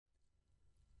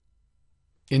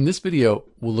In this video,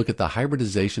 we'll look at the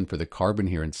hybridization for the carbon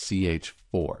here in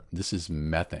CH4. This is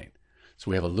methane. So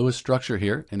we have a Lewis structure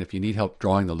here, and if you need help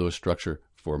drawing the Lewis structure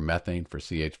for methane for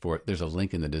CH4, there's a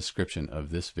link in the description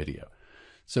of this video.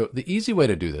 So the easy way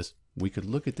to do this, we could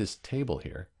look at this table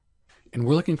here, and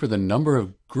we're looking for the number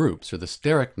of groups, or the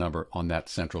steric number, on that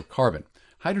central carbon.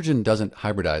 Hydrogen doesn't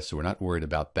hybridize, so we're not worried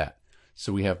about that.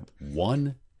 So we have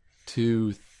 1,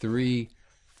 2, 3,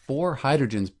 4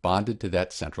 hydrogens bonded to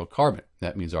that central carbon.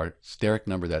 That means our steric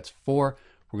number, that's 4.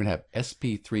 We're going to have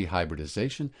sp3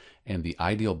 hybridization, and the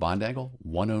ideal bond angle,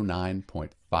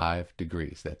 109.5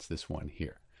 degrees. That's this one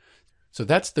here. So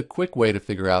that's the quick way to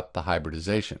figure out the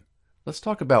hybridization. Let's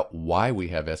talk about why we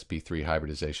have sp3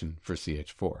 hybridization for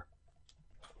CH4.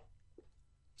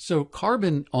 So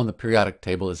carbon on the periodic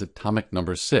table is atomic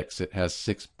number 6. It has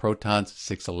 6 protons,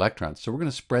 6 electrons. So we're going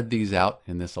to spread these out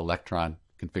in this electron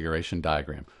configuration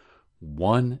diagram.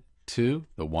 1, 2,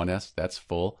 the 1s, that's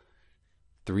full.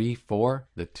 3, 4,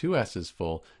 the 2s is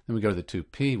full. Then we go to the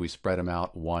 2p, we spread them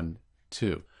out, 1,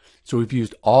 2. So we've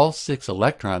used all 6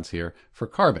 electrons here for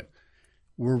carbon.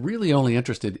 We're really only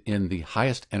interested in the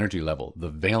highest energy level, the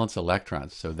valence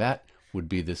electrons. So that would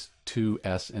be this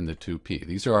 2s and the 2p.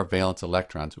 These are our valence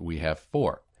electrons. We have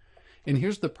 4. And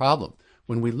here's the problem.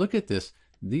 When we look at this,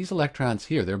 these electrons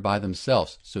here, they're by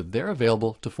themselves, so they're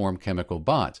available to form chemical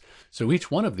bonds. So each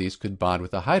one of these could bond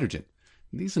with a hydrogen.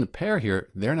 These in a pair here,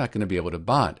 they're not going to be able to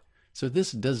bond. So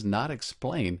this does not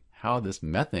explain how this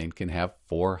methane can have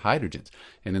 4 hydrogens.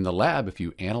 And in the lab, if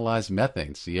you analyze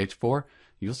methane, CH4,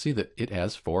 you'll see that it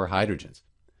has 4 hydrogens.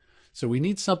 So we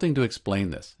need something to explain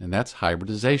this, and that's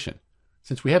hybridization.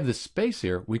 Since we have this space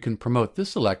here, we can promote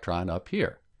this electron up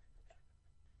here.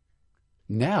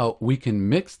 Now we can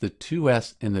mix the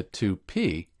 2s and the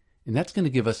 2p, and that's going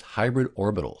to give us hybrid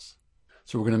orbitals.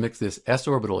 So we're going to mix this s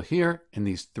orbital here and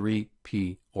these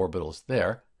 3p orbitals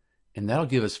there, and that'll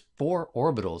give us 4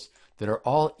 orbitals that are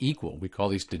all equal. We call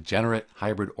these degenerate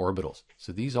hybrid orbitals.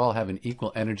 So these all have an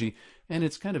equal energy, and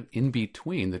it's kind of in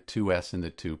between the 2s and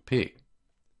the 2p.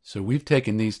 So we've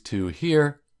taken these two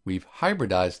here, we've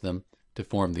hybridized them to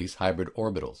form these hybrid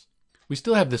orbitals. We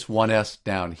still have this 1s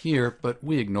down here, but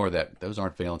we ignore that. Those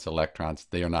aren't valence electrons.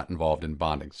 They are not involved in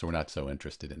bonding, so we're not so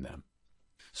interested in them.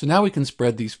 So now we can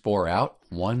spread these 4 out.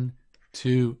 1,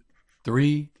 2,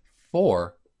 3,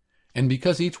 4. And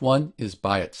because each one is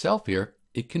by itself here,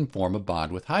 it can form a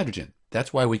bond with hydrogen.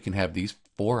 That's why we can have these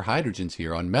 4 hydrogens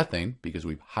here on methane, because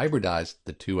we've hybridized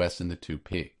the 2s and the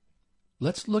 2p.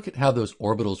 Let's look at how those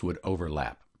orbitals would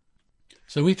overlap.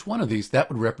 So each one of these, that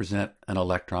would represent an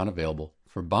electron available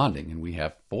for bonding, and we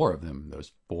have 4 of them,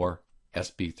 those 4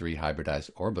 sp3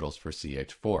 hybridized orbitals for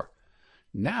CH4.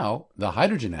 Now, the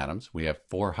hydrogen atoms, we have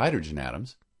 4 hydrogen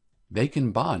atoms, they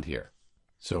can bond here.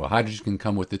 So a hydrogen can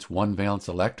come with its 1 valence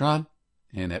electron,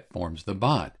 and it forms the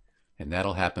bond, and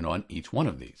that'll happen on each one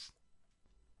of these.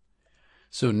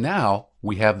 So now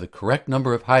we have the correct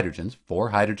number of hydrogens,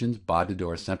 4 hydrogens bonded to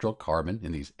our central carbon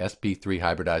in these sp3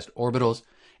 hybridized orbitals,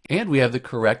 and we have the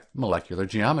correct molecular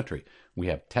geometry. We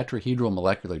have tetrahedral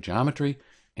molecular geometry,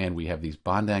 and we have these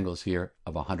bond angles here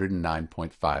of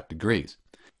 109.5 degrees.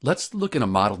 Let's look at a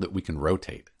model that we can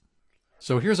rotate.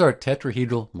 So here's our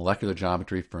tetrahedral molecular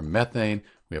geometry for methane.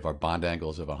 We have our bond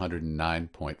angles of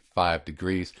 109.5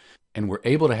 degrees, and we're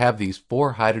able to have these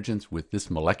 4 hydrogens with this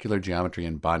molecular geometry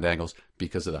and bond angles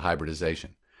because of the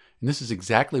hybridization. And this is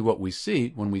exactly what we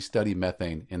see when we study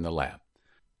methane in the lab.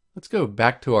 Let's go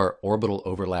back to our orbital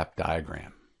overlap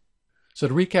diagram. So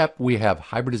to recap, we have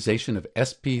hybridization of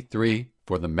sp3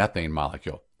 for the methane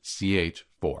molecule,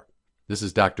 CH4. This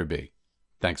is Dr. B.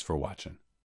 Thanks for watching.